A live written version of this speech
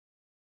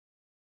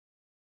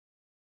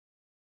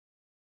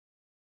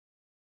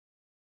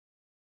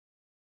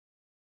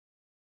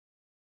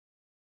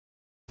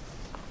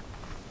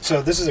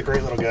So this is a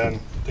great little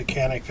gun, the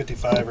Canik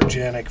 55 or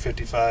Janik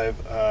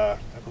 55. I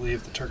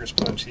believe the Turkish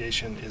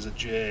pronunciation is a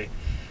J.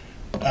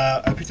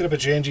 I picked it up at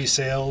J&G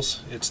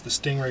sales. It's the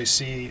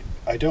Stingray-C.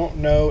 I don't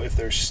know if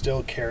they're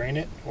still carrying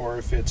it or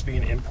if it's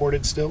being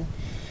imported still,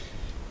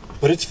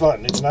 but it's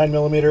fun. It's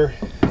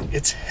 9mm.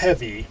 It's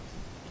heavy.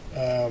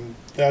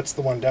 That's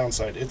the one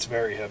downside. It's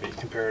very heavy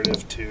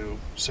comparative to,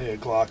 say, a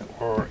Glock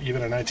or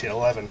even a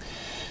 1911.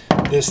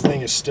 This thing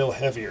is still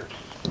heavier.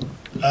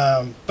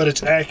 But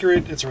it's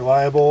accurate, it's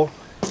reliable.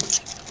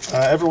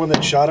 Everyone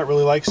that shot it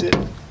really likes it.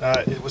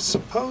 It was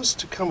supposed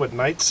to come with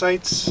night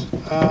sights,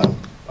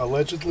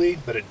 allegedly,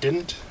 but it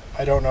didn't.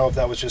 I don't know if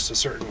that was just a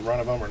certain run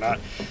of them or not,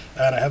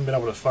 and I haven't been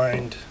able to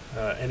find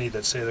any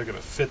that say they're going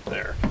to fit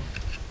there.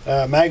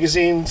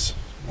 Magazines,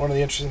 one of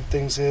the interesting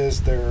things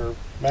is their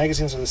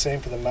magazines are the same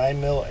for the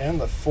 9mm and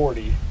the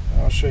 40.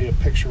 I'll show you a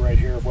picture right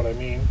here of what I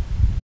mean.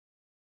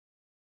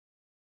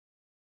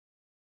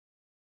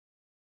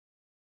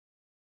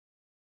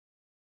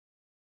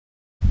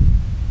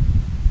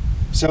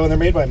 So they're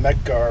made by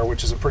Mekgar,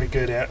 which is a pretty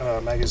good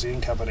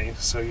magazine company,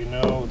 so you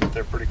know that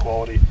they're pretty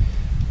quality.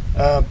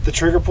 The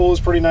trigger pull is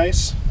pretty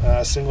nice,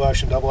 single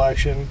action, double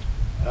action.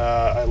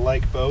 I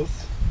like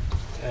both,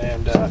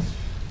 and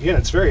again,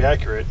 it's very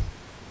accurate.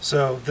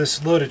 So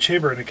this loaded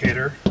chamber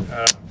indicator,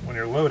 when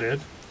you're loaded,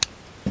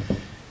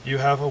 you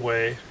have a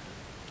way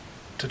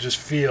to just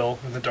feel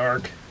in the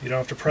dark. You don't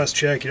have to press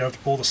check, you don't have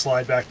to pull the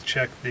slide back to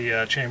check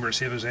the chamber to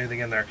see if there's anything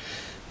in there.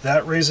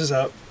 That raises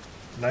up,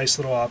 nice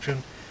little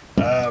option.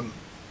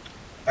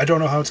 I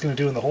don't know how it's going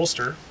to do in the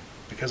holster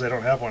because I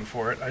don't have one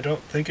for it. I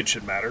don't think it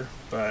should matter,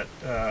 but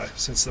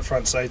since the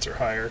front sights are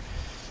higher,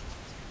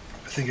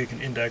 I think it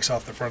can index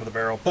off the front of the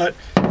barrel. But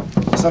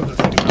something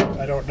to think about.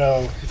 I don't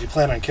know if you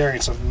plan on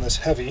carrying something this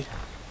heavy,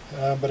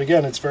 but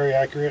again, it's very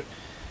accurate.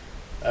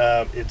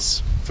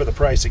 It's for the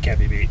price, it can't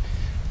be beat.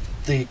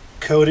 The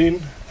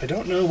coating, I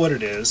don't know what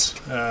it is,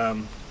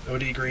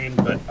 OD green,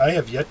 but I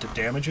have yet to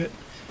damage it.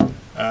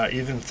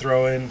 Even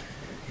throwing,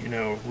 you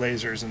know,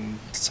 lasers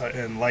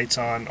and lights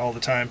on all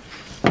the time,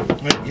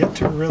 but yet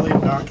to really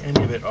knock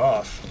any of it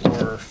off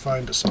or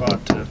find a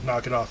spot to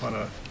knock it off on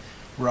a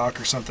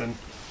rock or something.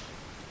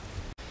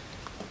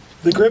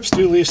 The grips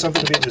do leave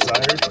something to be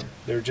desired.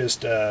 They're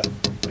just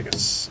like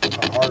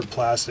a hard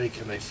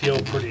plastic and they feel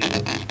pretty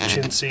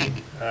chintzy.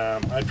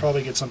 I'd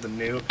probably get something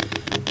new,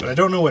 but I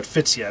don't know what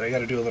fits yet. I got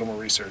to do a little more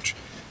research.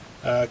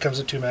 It comes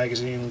with 2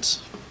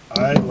 magazines.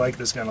 I like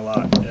this gun a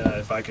lot.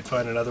 If I could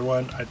find another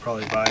one, I'd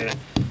probably buy it.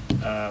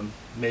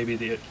 Maybe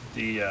the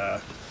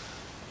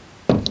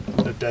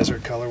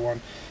desert color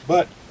one,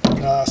 but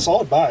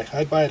solid buy.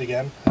 I'd buy it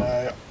again.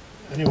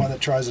 Anyone that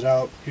tries it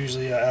out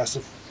usually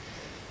asks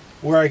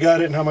where I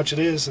got it and how much it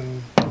is,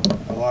 and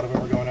a lot of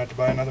them are going out to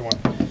buy another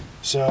one.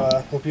 So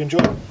hope you enjoy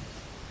it.